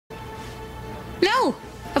No,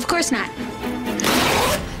 of course not.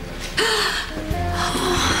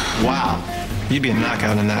 Wow. You'd be a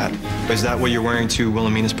knockout in that. Is that what you're wearing to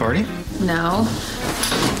Wilhelmina's party? No.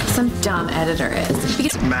 Some dumb editor is.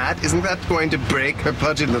 Because Matt, isn't that going to break her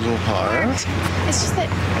pudgy little heart? It's just that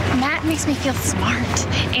Matt makes me feel smart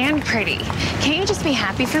and pretty. Can't you just be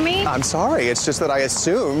happy for me? I'm sorry, it's just that I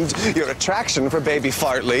assumed your attraction for Baby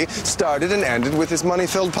Fartley started and ended with his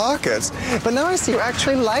money-filled pockets. But now I see you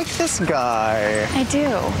actually like this guy. I do.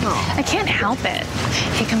 I can't help it.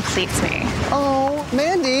 He completes me. Oh,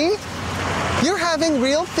 Mandy, you're having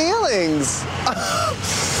real feelings.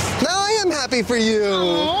 Now I am happy for you.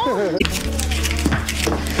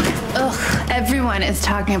 ugh, everyone is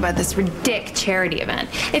talking about this ridic charity event.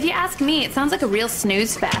 If you ask me, it sounds like a real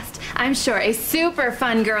snooze fest. I'm sure a super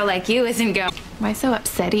fun girl like you isn't going. Why so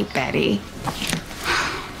upsetty, Betty?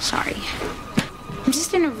 Sorry. I'm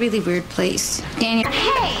just in a really weird place. Daniel.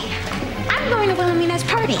 Hey, I'm going to Wilhelmina's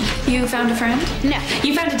party. You found a friend? No.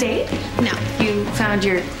 You found a date? No. You found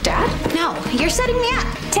your dad? No, you're setting me up,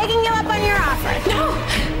 taking you up on your offer.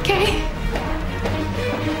 No. Okay.